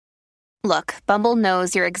Look, Bumble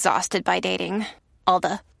knows you're exhausted by dating. All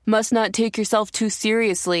the must not take yourself too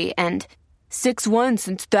seriously and 6'1"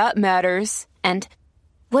 since that matters. And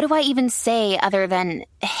what do I even say other than,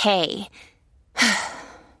 hey?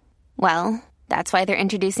 Well, that's why they're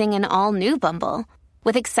introducing an all-new Bumble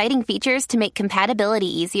with exciting features to make compatibility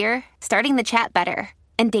easier, starting the chat better,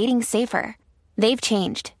 and dating safer. They've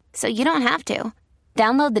changed, so you don't have to.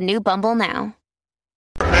 Download the new Bumble now.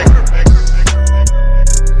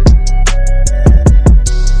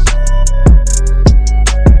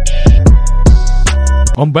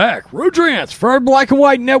 I'm back. Rodrance for our Black and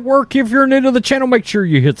White Network. If you're new to the channel, make sure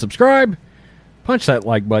you hit subscribe. Punch that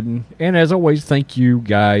like button. And as always, thank you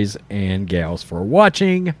guys and gals for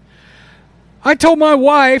watching. I told my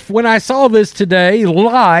wife when I saw this today,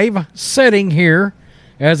 live, sitting here,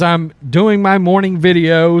 as I'm doing my morning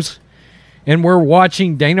videos, and we're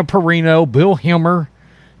watching Dana Perino, Bill Hemmer,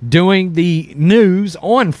 doing the news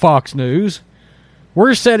on Fox News.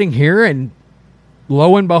 We're sitting here, and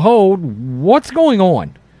lo and behold, what's going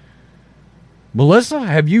on? Melissa,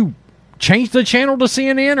 have you changed the channel to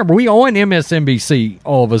CNN? Or are we on MSNBC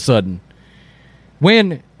all of a sudden?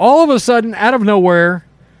 When all of a sudden, out of nowhere,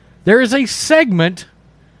 there is a segment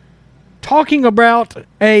talking about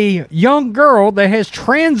a young girl that has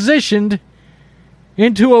transitioned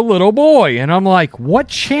into a little boy. And I'm like, what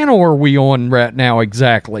channel are we on right now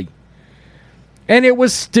exactly? And it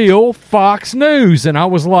was still Fox News. And I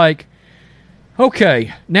was like,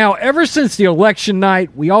 okay, now ever since the election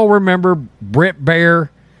night, we all remember Bret Baier,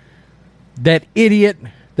 that idiot,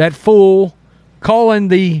 that fool, calling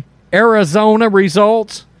the Arizona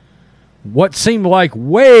results what seemed like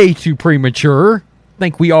way too premature. I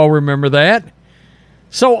think we all remember that.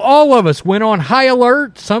 So all of us went on high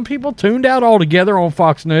alert. Some people tuned out altogether on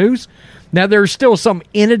Fox News. Now there's still some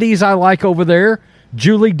entities I like over there.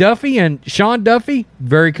 Julie Duffy and Sean Duffy,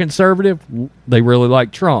 very conservative. They really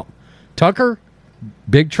like Trump. Tucker,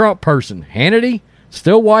 big Trump person. Hannity,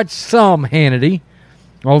 still watch some Hannity,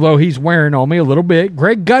 although he's wearing on me a little bit.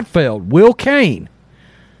 Greg Gutfeld, Will Cain.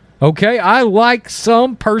 Okay, I like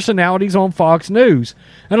some personalities on Fox News.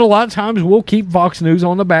 And a lot of times we'll keep Fox News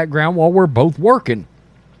on the background while we're both working.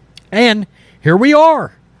 And here we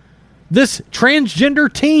are. This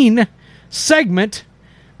transgender teen segment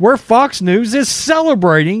where Fox News is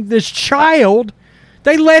celebrating this child.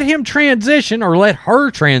 They let him transition, or let her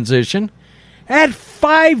transition, at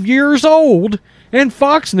 5 years old. And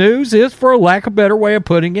Fox News is, for a lack of a better way of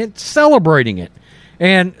putting it, celebrating it.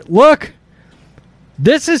 And look,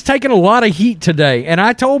 this has taken a lot of heat today. And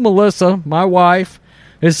I told Melissa, my wife,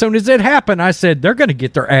 as soon as it happened, I said, they're going to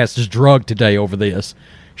get their asses drugged today over this.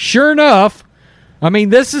 Sure enough, I mean,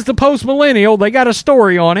 this is the Post-Millennial. They got a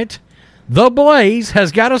story on it. The Blaze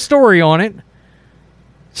has got a story on it.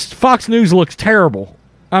 Fox News looks terrible.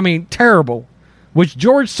 I mean, terrible. Was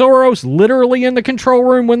George Soros literally in the control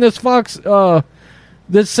room when this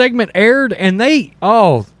this segment aired? And they,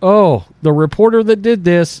 the reporter that did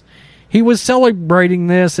this, he was celebrating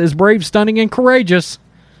this as brave, stunning, and courageous.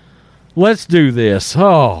 Let's do this.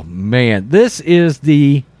 Oh, man. This is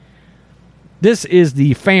the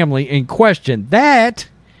family in question. That,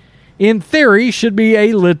 in theory, should be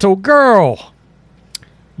a little girl.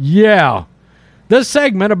 Yeah. The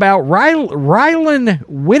segment about Rylan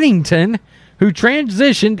Whittington, who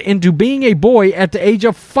transitioned into being a boy at the age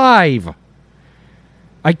of 5.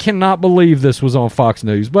 I cannot believe this was on Fox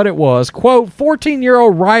News, but it was. Quote,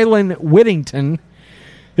 14-year-old Rylan Whittington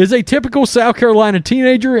is a typical South Carolina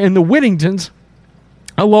teenager, and the Whittingtons,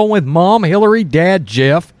 along with mom Hillary, dad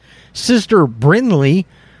Jeff, sister Brinley,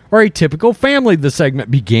 are a typical family, the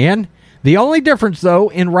segment began. The only difference, though,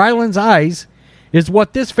 in Rylan's eyes, is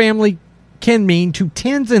what this family can mean to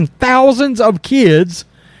tens and thousands of kids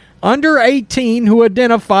under 18 who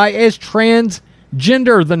identify as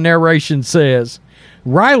transgender, the narration says.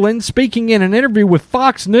 Rylan, speaking in an interview with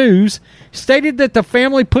Fox News, stated that the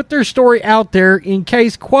family put their story out there in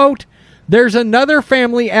case, quote, there's another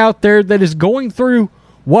family out there that is going through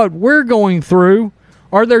what we're going through,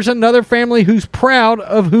 or there's another family who's proud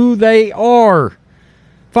of who they are.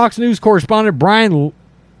 Fox News correspondent Brian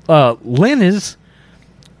Lennes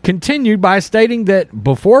continued by stating that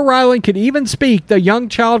before Rylan could even speak, the young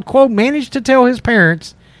child, quote, managed to tell his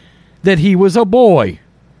parents that he was a boy.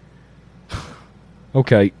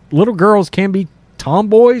 Okay, little girls can be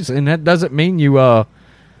tomboys, and that doesn't mean you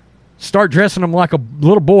start dressing them like a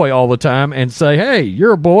little boy all the time and say, hey,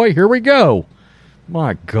 you're a boy, here we go.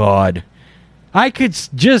 My God. I could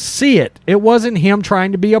just see it. It wasn't him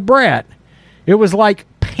trying to be a brat. It was like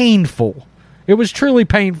painful. It was truly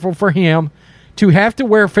painful for him to have to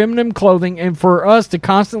wear feminine clothing and for us to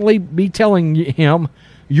constantly be telling him,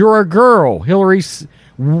 You're a girl. Hillary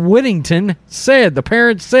Whittington said. The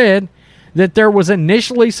parents said that there was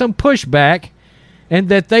initially some pushback and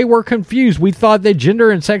that they were confused. We thought that gender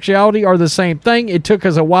and sexuality are the same thing. It took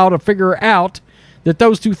us a while to figure out that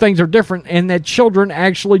those two things are different and that children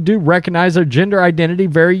actually do recognize their gender identity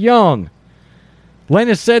very young.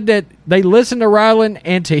 Lennis said that they listened to Ryland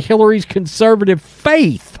and to Hillary's conservative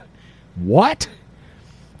faith. What?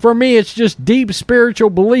 For me, it's just deep spiritual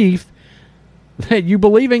belief that you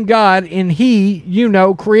believe in God and He,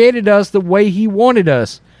 created us the way He wanted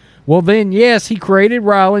us. Well, then, yes, He created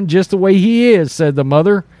Ryland just the way he is, said the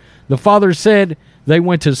mother. The father said they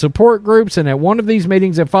went to support groups, and at one of these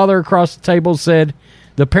meetings, a father across the table said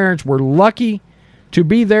the parents were lucky to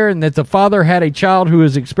be there and that the father had a child who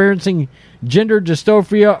is experiencing gender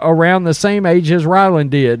dysphoria around the same age as Ryland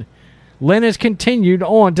did. Lennis continued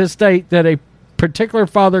on to state that a particular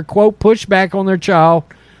father, quote, pushed back on their child,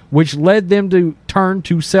 which led them to turn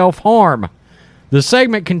to self-harm. The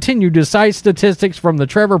segment continued to cite statistics from the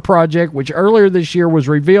Trevor Project, which earlier this year was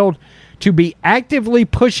revealed to be actively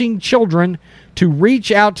pushing children to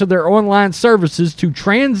reach out to their online services to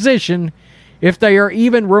transition if they are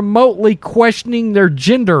even remotely questioning their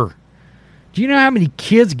gender. Do you know how many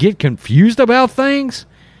kids get confused about things?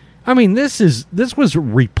 I mean, this was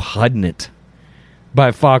repugnant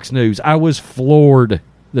by Fox News. I was floored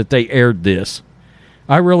that they aired this.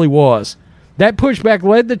 I really was. That pushback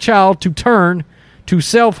led the child to turn to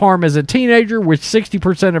self-harm as a teenager, which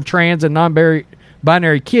 60% of trans and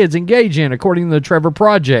non-binary kids engage in, according to the Trevor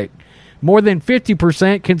Project. More than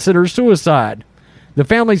 50% consider suicide. The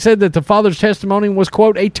family said that the father's testimony was,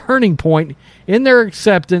 quote, a turning point in their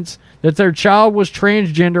acceptance that their child was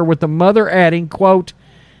transgender, with the mother adding, quote,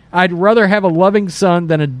 I'd rather have a loving son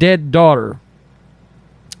than a dead daughter.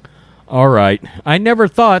 All right. I never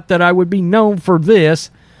thought that I would be known for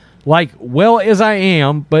this, like well as I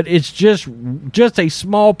am, but it's just a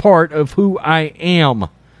small part of who I am.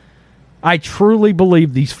 I truly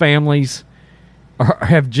believe these families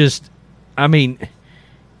have just, I mean,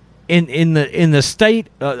 in the state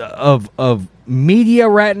of media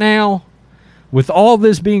right now, with all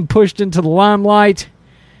this being pushed into the limelight,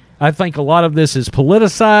 I think a lot of this is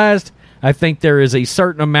politicized. I think there is a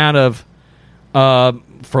certain amount of,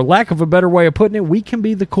 for lack of a better way of putting it, we can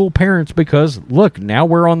be the cool parents because, look, now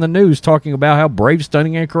we're on the news talking about how brave,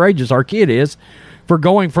 stunning, and courageous our kid is for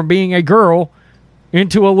going from being a girl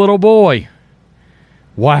into a little boy.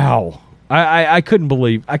 Wow. I couldn't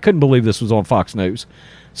believe this was on Fox News.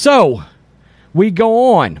 So, we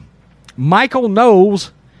go on. Michael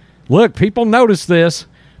Knowles, look, people notice this.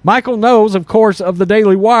 Michael Knowles, of course, of the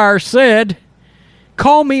Daily Wire, said,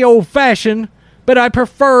 call me old-fashioned, but I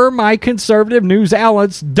prefer my conservative news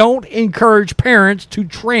outlets don't encourage parents to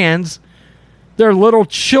trans their little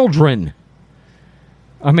children.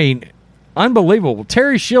 I mean, unbelievable.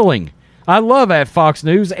 Terry Schilling, I love at Fox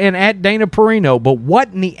News and at Dana Perino, but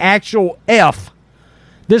what in the actual F?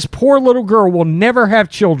 This poor little girl will never have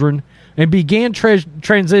children and began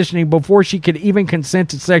transitioning before she could even consent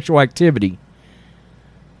to sexual activity.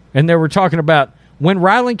 And they were talking about when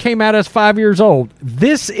Ryland came out as 5 years old.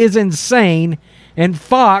 This is insane, and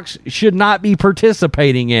Fox should not be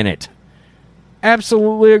participating in it.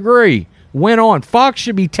 Absolutely agree. Went on. Fox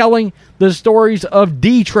should be telling the stories of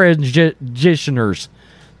detransitioners,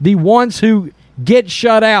 the ones who get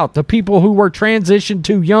shut out, the people who were transitioned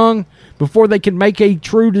too young before they can make a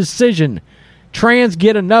true decision. Trans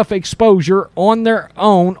get enough exposure on their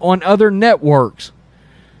own on other networks.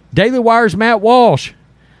 Daily Wire's Matt Walsh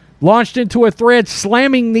launched into a thread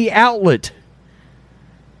slamming the outlet.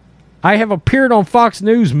 I have appeared on Fox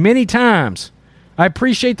News many times. I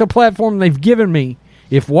appreciate the platform they've given me.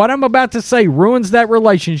 If what I'm about to say ruins that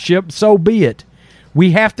relationship, so be it.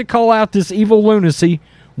 We have to call out this evil lunacy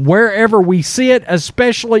wherever we see it,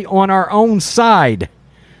 especially on our own side.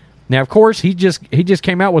 Now, of course, he just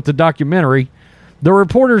came out with the documentary. The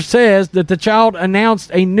reporter says that the child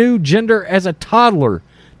announced a new gender as a toddler.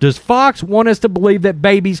 Does Fox want us to believe that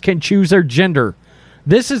babies can choose their gender?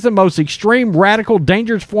 This is the most extreme, radical,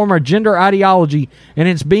 dangerous form of gender ideology, and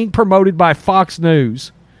it's being promoted by Fox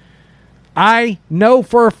News. I know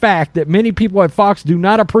for a fact that many people at Fox do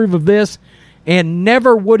not approve of this and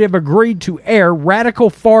never would have agreed to air radical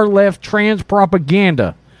far-left trans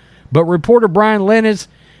propaganda. But reporter Brian Lennis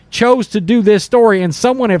chose to do this story, and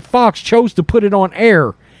someone at Fox chose to put it on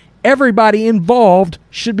air. Everybody involved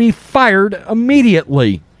should be fired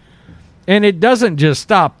immediately. And it doesn't just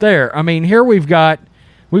stop there. I mean, here we've got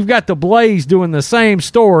the Blaze doing the same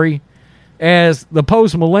story as the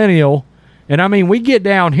Post Millennial. And I mean, we get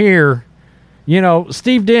down here,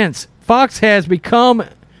 Steve Dent's, Fox has become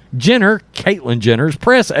Jenner, Caitlyn Jenner's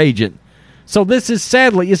press agent. So this is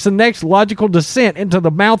sadly, it's the next logical descent into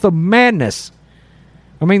the mouth of madness.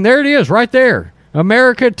 I mean, there it is right there.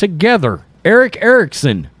 America Together. Eric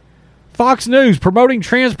Erickson. Fox News promoting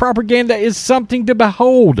trans propaganda is something to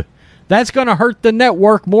behold. That's going to hurt the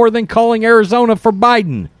network more than calling Arizona for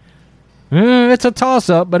Biden. It's a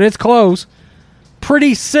toss-up, but it's close.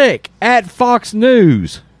 Pretty sick at Fox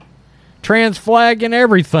News. Trans flag and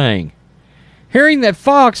everything. Hearing that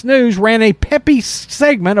Fox News ran a peppy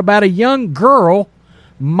segment about a young girl,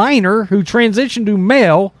 minor, who transitioned to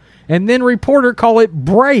male, and then reporter call it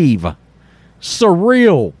brave.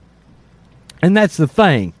 Surreal. And that's the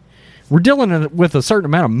thing. We're dealing with a certain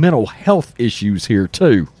amount of mental health issues here,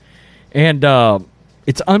 too. And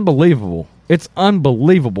it's unbelievable. It's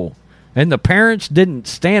unbelievable. And the parents didn't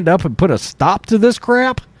stand up and put a stop to this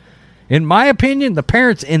crap. In my opinion, the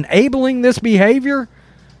parents enabling this behavior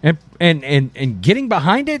and getting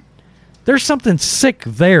behind it, there's something sick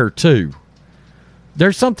there, too.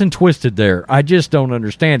 There's something twisted there. I just don't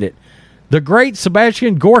understand it. The great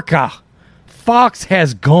Sebastian Gorka. Fox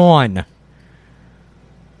has gone.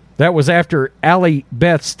 That was after Allie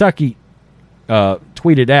Beth Stuckey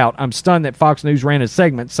tweeted out, I'm stunned that Fox News ran a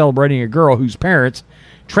segment celebrating a girl whose parents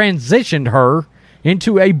transitioned her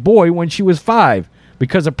into a boy when she was 5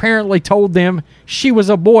 because apparently told them she was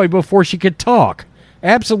a boy before she could talk.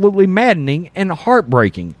 Absolutely maddening and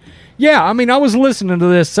heartbreaking. Yeah, I mean, I was listening to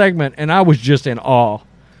this segment and I was just in awe.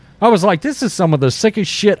 I was like, this is some of the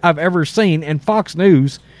sickest shit I've ever seen, and Fox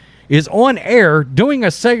News is on air doing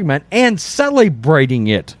a segment and celebrating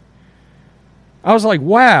it. I was like,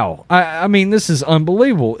 wow. I mean, this is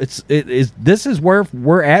unbelievable. This is where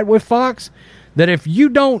we're at with Fox, that if you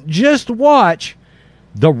don't just watch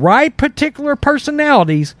the right particular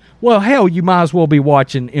personalities, well, hell, you might as well be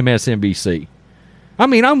watching MSNBC. I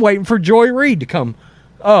mean, I'm waiting for Joy Reid to come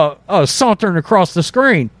sauntering across the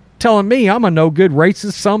screen telling me I'm a no-good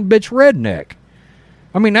racist sumbitch redneck.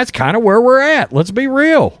 I mean, that's kind of where we're at. Let's be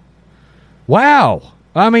real. Wow.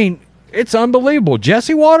 I mean, it's unbelievable.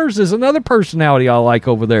 Jesse Waters is another personality I like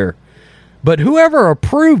over there. But whoever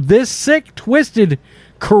approved this sick, twisted,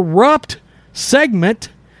 corrupt segment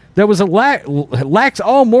that was lacks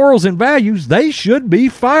all morals and values, they should be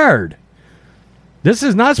fired. This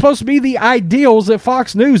is not supposed to be the ideals that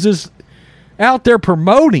Fox News is out there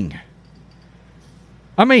promoting.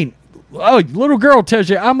 I mean, little girl tells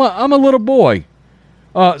you, I'm a little boy.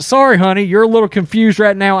 Sorry, honey, you're a little confused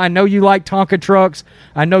right now. I know you like Tonka trucks.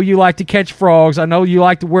 I know you like to catch frogs. I know you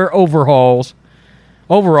like to wear overalls,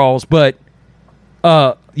 but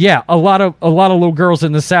yeah, a lot of little girls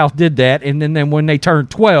in the South did that, and then when they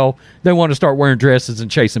turned 12, they want to start wearing dresses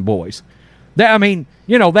and chasing boys. I mean,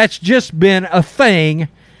 you know, that's just been a thing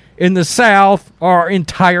in the South our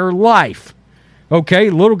entire life. Okay,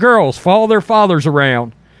 little girls follow their fathers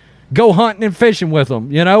around, go hunting and fishing with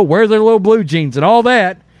them, you know, wear their little blue jeans and all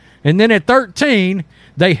that. And then at 13,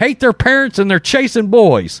 they hate their parents and they're chasing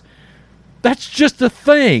boys. That's just a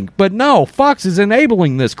thing. But no, Fox is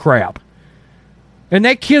enabling this crap. And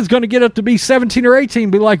that kid's going to get up to be 17 or 18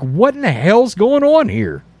 and be like, what in the hell's going on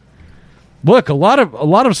here? Look, a lot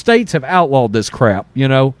of states have outlawed this crap, you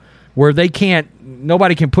know, where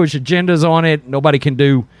nobody can push agendas on it. Nobody can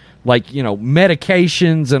do, like, you know,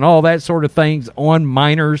 medications and all that sort of things on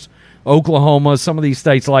minors. Oklahoma, some of these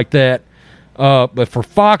states like that. But for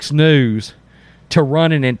Fox News to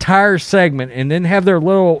run an entire segment and then have their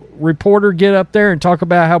little reporter get up there and talk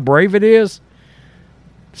about how brave it is,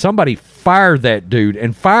 somebody fire that dude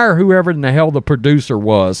and fire whoever in the hell the producer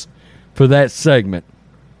was for that segment.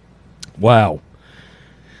 Wow.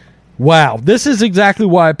 This is exactly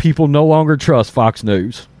why people no longer trust Fox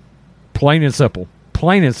News. Plain and simple.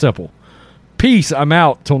 Peace. I'm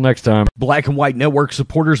out. Till next time. Black and White Network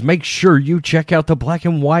supporters, make sure you check out the Black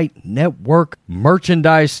and White Network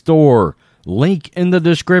merchandise store. Link in the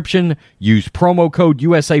description. Use promo code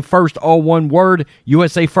USA First, all one word.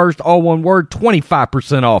 USA First, all one word.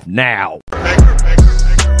 25% off now.